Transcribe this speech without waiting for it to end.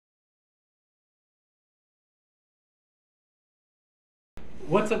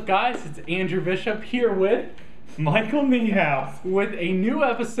What's up, guys? It's Andrew Bishop here with Michael Niehaus with a new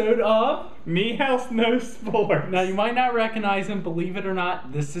episode of Niehaus No Sports. Now, you might not recognize him, believe it or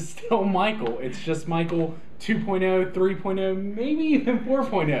not, this is still Michael. It's just Michael 2.0, 3.0, maybe even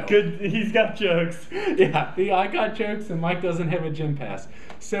 4.0. Good, he's got jokes. Yeah, I got jokes and Mike doesn't have a gym pass.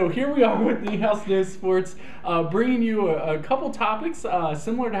 So here we are with Niehaus No Sports, bringing you a couple topics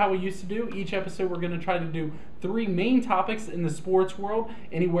similar to how we used to do. Each episode we're going to try to do 3 main topics in the sports world,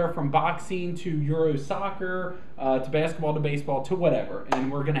 anywhere from boxing to Euro soccer, to basketball to baseball to whatever.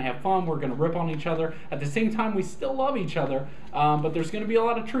 And we're going to have fun, we're going to rip on each other. At the same time, we still love each other, but there's going to be a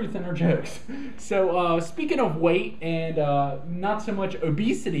lot of truth in our jokes. So speaking of weight and not so much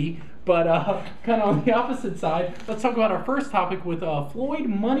obesity, but kind of on the opposite side, let's talk about our first topic with Floyd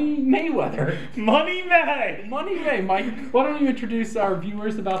Money Mayweather. Money May! Money May. Mike, why don't you introduce our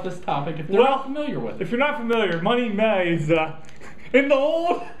viewers about this topic if they're not familiar with it? If you're not familiar, Money May is in the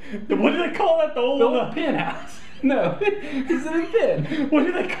old, what do they call it? The old pin house. No, he's in a pin. What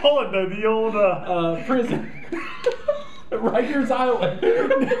do they call it though? The old prison. Rikers Island.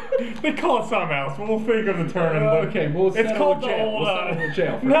 They call it something else. We'll think of the term. Okay, well, it's called the old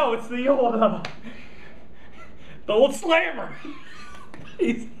jail. No, it's the old slammer.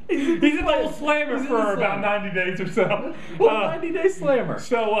 He's an old slammer for about 90 days or so. 90-day slammer.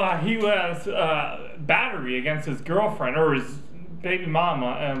 So he was battery against his girlfriend or his baby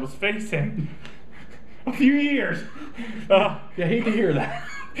mama and was facing a few years. I hate to hear that.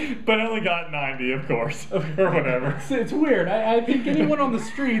 But only got 90, of course, or whatever. It's weird. I think anyone on the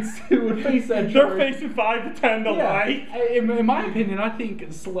streets who would face that they're facing 5 to 10 to life. In my opinion, I think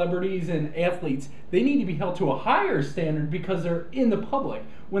celebrities and athletes, they need to be held to a higher standard because they're in the public.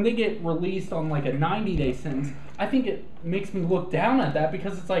 When they get released on like a 90-day sentence, I think it makes me look down at that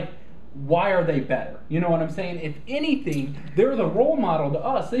because it's like, why are they better? You know what I'm saying? If anything, they're the role model to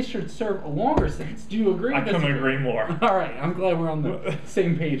us. They should serve a longer sentence. Do you agree? I couldn't agree more. All right, I'm glad we're on the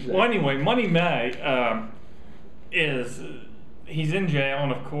same page there. Well, anyway, Money May he's in jail,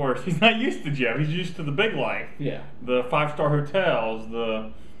 and of course, he's not used to jail. He's used to the big life. Yeah. The 5-star hotels,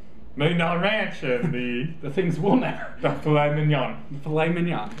 the $1 million mansion, the things we'll never. The filet mignon. Filet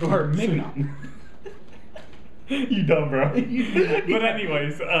mignon. Or mignon. You dumb bro. But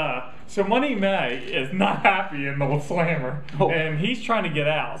anyways, so Money May is not happy in the old slammer, and he's trying to get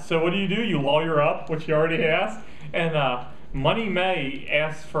out. So what do? You lawyer up, which he already has, and Money May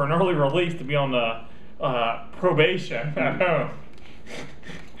asks for an early release to be on the probation at home.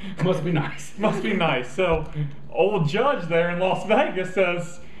 Must be nice. Must be nice. So old judge there in Las Vegas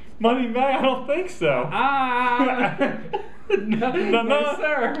says, Money May, I don't think so. No,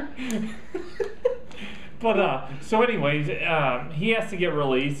 sir. But, so anyways, he has to get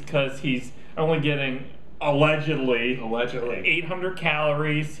released because he's only getting, allegedly 800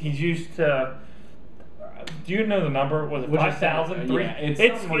 calories. He's used to, do you know the number? Was it 5,000? Yeah, it's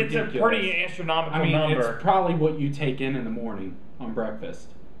a pretty astronomical number. It's probably what you take in the morning on breakfast.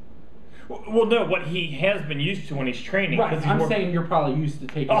 Well, no, what he has been used to when he's training. Right, I'm saying you're probably used to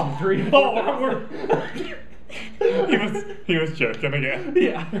taking 3 to 4,000. He was joking again.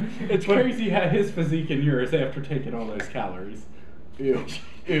 Yeah, it's crazy how his physique and yours after taking all those calories. Ew.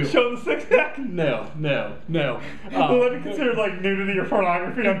 Show the 6-pack? No. Will that be considered like nudity or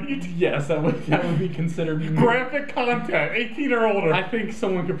pornography on YouTube? Yes, that would be considered graphic content, 18 or older. I think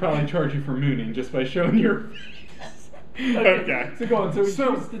someone could probably charge you for mooning just by showing your face. Okay. So go on. So he's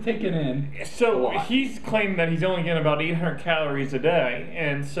used to take it in. So he's claiming that he's only getting about 800 calories a day,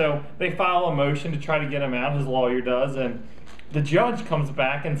 and so they file a motion to try to get him out. His lawyer does, and the judge comes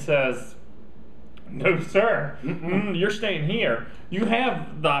back and says, "No, sir, you're staying here. You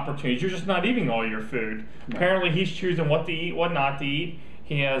have the opportunities. You're just not eating all your food." Right. Apparently, he's choosing what to eat, what not to eat.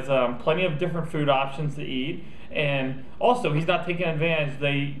 He has plenty of different food options to eat. And also, he's not taking advantage.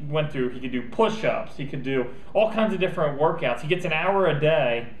 They went through, he could do push-ups. He could do all kinds of different workouts. He gets an hour a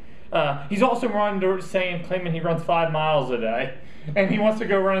day. He's also claiming he runs 5 miles a day. And he wants to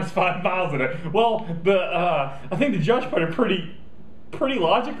go run his 5 miles a day. Well, I think the judge put it pretty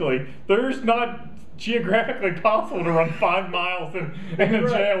logically. There's not geographically possible to run 5 miles in a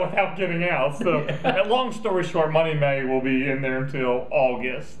jail without getting out. So, long story short, Money May will be in there until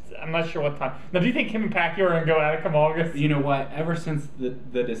August. I'm not sure what time. Now, do you think him and Pacquiao are going to go at it come August? You know what? Ever since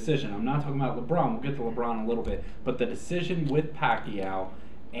the decision, I'm not talking about LeBron. We'll get to LeBron in a little bit. But the decision with Pacquiao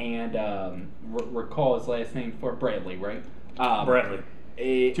and recall his last name for Bradley, right? Bradley.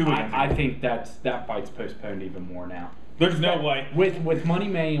 2 weeks. I think that fight's postponed even more now. There's no way. With Money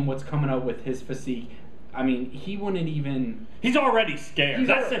May and what's coming up with his physique, I mean, he wouldn't even. He's already scared.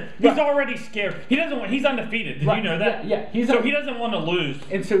 He's already scared. He doesn't want. He's undefeated. Did you know that? Yeah. He doesn't want to lose.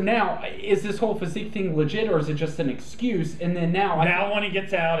 And so now, is this whole physique thing legit, or is it just an excuse? And then when he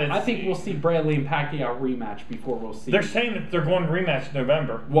gets out, I think we'll see Bradley and Pacquiao rematch before we'll see. They're saying that they're going to rematch in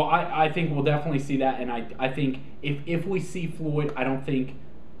November. Well, I think we'll definitely see that, and I think if we see Floyd, I think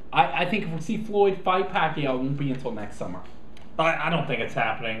if we see Floyd fight Pacquiao, it won't be until next summer. I don't think it's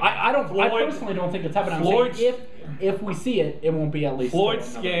happening. I personally don't think it's happening. I'm saying if we see it, it won't be at least. Floyd's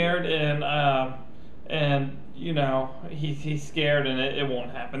scared, and you know he's scared, and it won't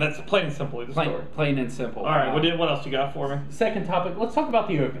happen. That's plain and simply the story. Plain and simple. All right, what else you got for me? Second topic. Let's talk about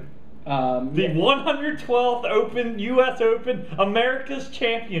the Open. The 112th Open, U.S. Open, America's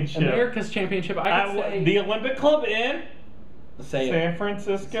Championship. I could say the Olympic Club in San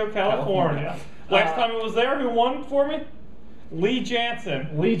Francisco, California. Last time it was there, who won for me? Lee Jansen.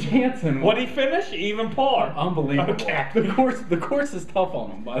 What did he finish? Even par. Unbelievable. Okay. The course is tough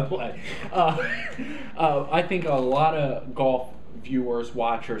on him, by the way. I think a lot of golf viewers,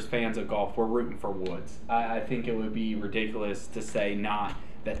 watchers, fans of golf were rooting for Woods. I think it would be ridiculous to say not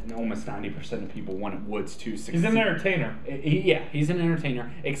that almost 90% of people wanted Woods to succeed. He's an entertainer. He's an entertainer,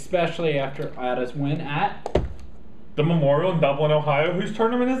 especially after his win at the Memorial in Dublin, Ohio. Whose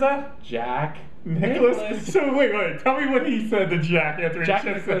tournament is that? Jack Nicklaus. So wait. Tell me what he said to Jack after Jack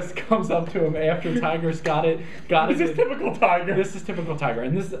Nicklaus comes up to him after Tiger's got it. This is typical Tiger. This is typical Tiger,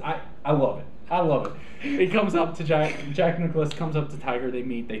 and this I love it. I love it. He comes up to Jack Nicklaus comes up to Tiger. They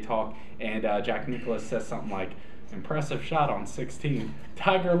meet. They talk, and Jack Nicklaus says something like, "Impressive shot on 16."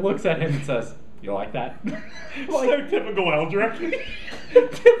 Tiger looks at him and says, "You like that?" So typical Eldrick.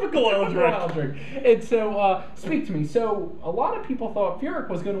 Typical Eldrick. And so, speak to me. So, a lot of people thought Furyk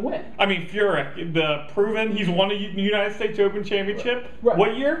was going to win. I mean, Furyk, the proven, he's won a United States Open Championship. Right.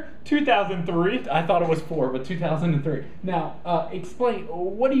 What year? 2003. I thought it was 4, but 2003. Now, explain,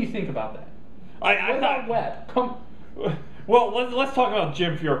 what do you think about that? What about Webb? Well, let's talk about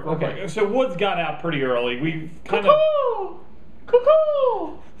Jim Furyk real quick. So, Woods got out pretty early. We've kind of...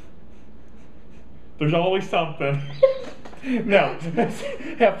 Cuckoo! There's always something. No.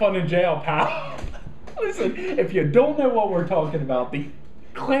 Have fun in jail, pal. Listen, if you don't know what we're talking about, the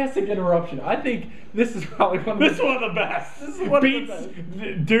classic interruption. I think this is probably one of the best. This is one of the best.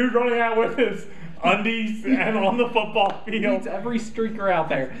 Dude running out with his undies and on the football field. Beats every streaker out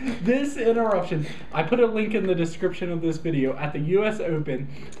there. This interruption, I put a link in the description of this video at the U.S. Open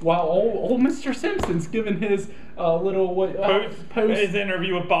while old Mr. Simpson's giving his little post his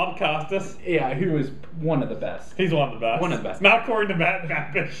interview with Bob Costas. Yeah, who is one of the best. He's one of the best. One of the best. Not according to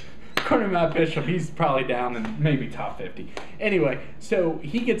Matt Bishop. According to Matt Bishop, he's probably down in maybe top 50. Anyway, so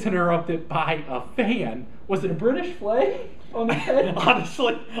he gets interrupted by a fan. Was it a British flag on the head?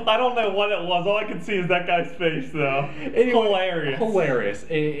 Honestly, I don't know what it was. All I can see is that guy's face, though. Anyway, hilarious.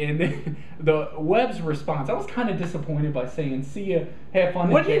 And the Webb's response, I was kind of disappointed by saying, "See ya, have fun."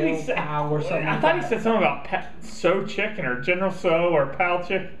 What did he say? Or something. I thought he said something about So Chicken or General So or Pal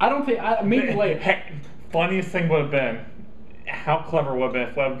Chick. I don't think. Maybe later. Hey, funniest thing would have been how clever would have been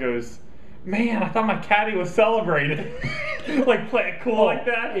if Webb goes, "Man, I thought my caddy was celebrating." Like play it cool like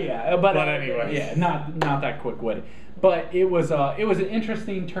that. Yeah, but anyway, yeah, not that quick-witted. But it was an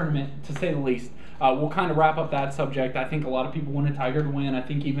interesting tournament to say the least. We'll kind of wrap up that subject. I think a lot of people wanted Tiger to win. I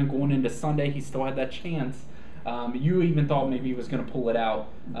think even going into Sunday, he still had that chance. You even thought maybe he was going to pull it out.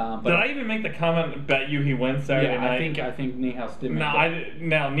 But did I even make the comment, bet you he wins Saturday night? I think Niehaus did.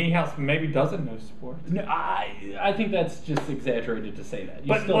 Now Niehaus maybe doesn't know sports. No, I think that's just exaggerated to say that.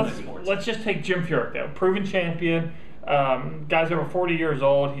 But let's just take Jim Furyk though, proven champion. Guy's over 40 years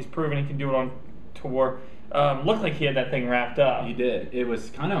old. He's proven he can do it on tour. Looked like he had that thing wrapped up. He did. It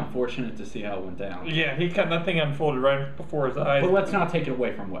was kind of unfortunate to see how it went down. Yeah, that thing unfolded right before his eyes. But let's not take it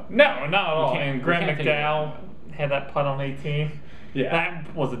away from what. No, not at all. And Grant McDowell had that putt on 18. Yeah,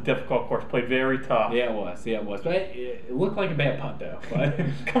 that was a difficult course. Played very tough. Yeah, it was. But it looked like a bad putt, though. But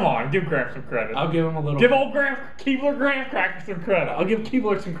come on, give Grant some credit. I'll give him a little. Give old Keebler Grant Cracker some credit. I'll give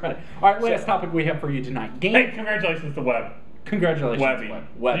Keebler some credit. All right, last topic we have for you tonight. Hey, congratulations to Webb. Congratulations, Webby. Do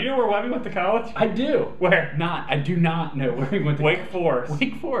you know where Webby went to college? I do. Where? I do not know where he went to Wake Forest.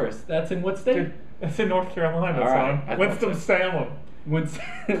 Wake Forest. That's in what state? That's in North Carolina. All right. Winston-Salem.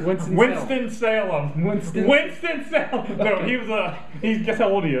 Winston-Salem. Winston-Salem. No, guess how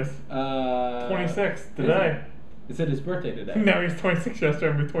old he is? 26 today. Is it his birthday today? No, he's 26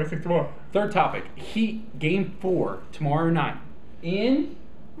 yesterday. He'll be 26 tomorrow. Third topic. Heat Game 4 tomorrow night in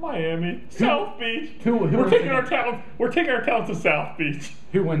Miami, South Beach. We're taking our talents to South Beach.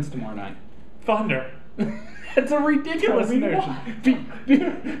 Who wins tomorrow night? Thunder. That's a ridiculous notion.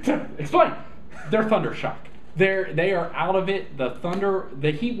 Explain. They're Thunder shock. They are out of it.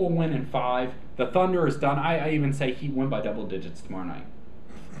 The Heat will win in 5. The Thunder is done. I even say Heat win by double digits tomorrow night.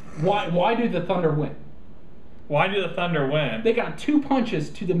 Why do the Thunder win? Why do the Thunder win? They got 2 punches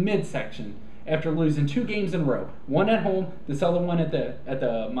to the midsection after losing 2 games in a row. One at home, this other one at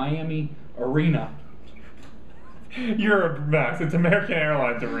the Miami Arena. You're a mess. It's American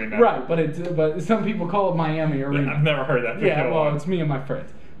Airlines Arena. Right, but some people call it Miami Arena. I've never heard that. Yeah, well, it's me and my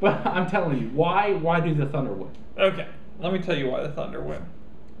friends. But I'm telling you, why do the Thunder win? Okay, let me tell you why the Thunder win.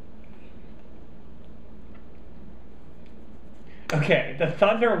 Okay, the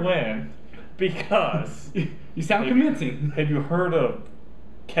Thunder win because... You sound convincing. Have you heard of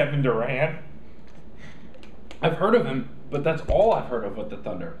Kevin Durant? I've heard of him, but that's all I've heard of with the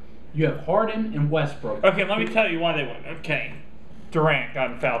Thunder. You have Harden and Westbrook. Okay, let me tell you why they won. Okay, Durant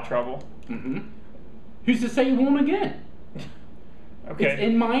got in foul trouble. Mm-hmm. Who's to say he won't again? Okay. It's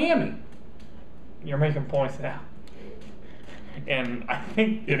in Miami. You're making points now. And I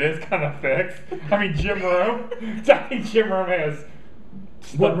think it is kind of fixed. I mean, Jim Rome. I think Jim Rome has...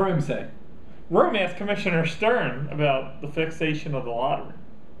 What did Rome say? Rome asked Commissioner Stern about the fixation of the lottery.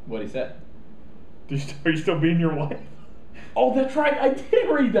 What'd he say? Are you still beating your wife? Oh, that's right. I did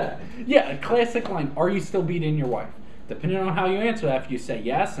read that. Yeah, a classic line. Are you still beating your wife? Depending on how you answer that, if you say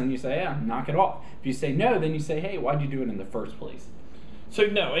yes, then you say, yeah, knock it off. If you say no, then you say, hey, why'd you do it in the first place? So,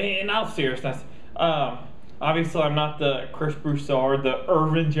 no, in all seriousness, obviously I'm not the Chris Broussard, the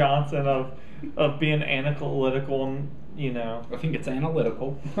Irvin Johnson of being analytical and, you know. I think it's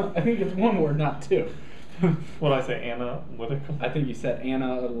analytical. I think it's one word, not two. What did I say, analytical? I think you said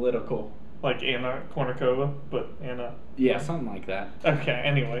analytical. Like Anna Kournikova, but Anna... Yeah, something like that. Okay,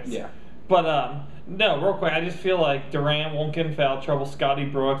 anyways. Yeah. But, no, real quick, I just feel like Durant won't get in foul trouble. Scotty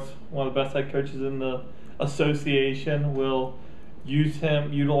Brooks, one of the best head coaches in the association, will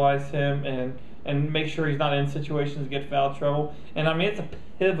utilize him, and make sure he's not in situations to get foul trouble. And, I mean, it's a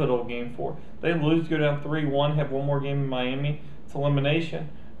pivotal game for. They lose, go down 3-1, have one more game in Miami. It's elimination.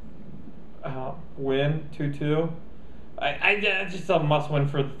 Win 2-2. It's just a must-win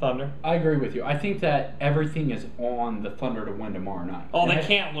for the Thunder. I agree with you. I think that everything is on the Thunder to win tomorrow night. Oh, they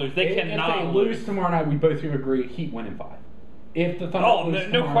can't lose. They cannot If they lose tomorrow night, we both agree Heat win in 5. If the Thunder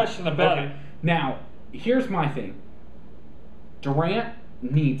lose no question about it. Now, here's my thing. Durant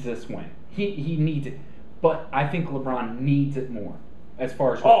needs this win. He needs it. But I think LeBron needs it more. As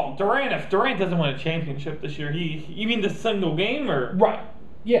far as... Oh, Durant, if Durant doesn't win a championship this year, you mean the single game or... Right.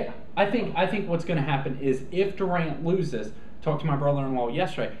 Yeah. I think what's going to happen is if Durant loses, talked to my brother-in-law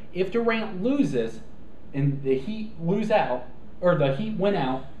yesterday, if Durant loses and the Heat lose out, or the Heat win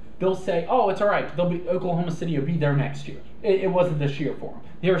out, they'll say, oh, it's all right. Oklahoma City will be there next year. It wasn't this year for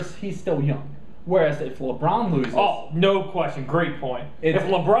him. He's still young. Whereas if LeBron loses... Oh, no question. Great point. If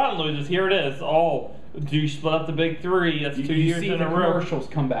LeBron loses, here it is. Oh, do you split up the big three? That's 2 years in a row. You see the commercials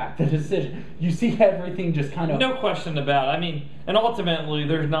come back, the decision. You see everything just kind of... No question about it. I mean, and ultimately,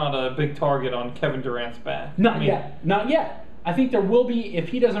 there's not a big target on Kevin Durant's back. Not yet. I think there will be, if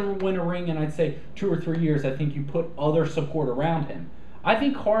he doesn't win a ring in, I'd say 2 or 3 years, I think you put other support around him. I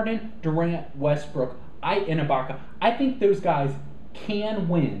think Harden, Durant, Westbrook, and Ibaka, I think those guys can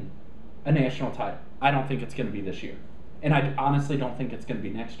win a national title. I don't think it's going to be this year. And I honestly don't think it's going to be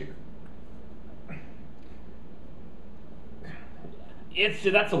next year.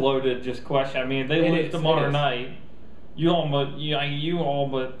 That's a loaded question. I mean, if they lose tomorrow night, you all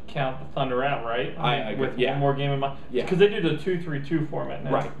but count the Thunder out, right? I with one more game in mind. Yeah. Because they do the 2-3-2 format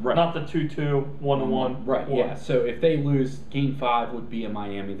now. Right. Not the 2-2, 1-1. Right. Yeah. So if they lose, Game 5 would be in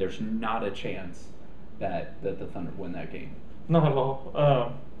Miami. There's not a chance that the Thunder win that game. Not at all.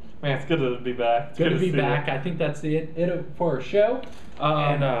 Man, it's good to be back. It's good to be back. I think that's it for our show.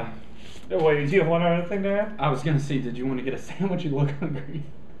 Wait, do you have one other thing to add? I was going to say, did you want to get a sandwich? You look hungry.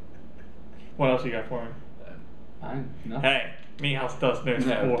 What else you got for me? Nothing. Hey, Niehaus does no sports.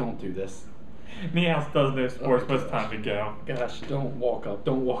 No, don't do this. Niehaus does no sports, but it's time to go. Gosh, don't walk up.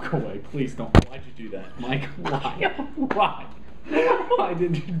 Don't walk away. Please don't. Why'd you do that? Mike, why? Why? Why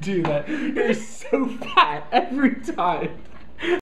did you do that? You're so fat every time.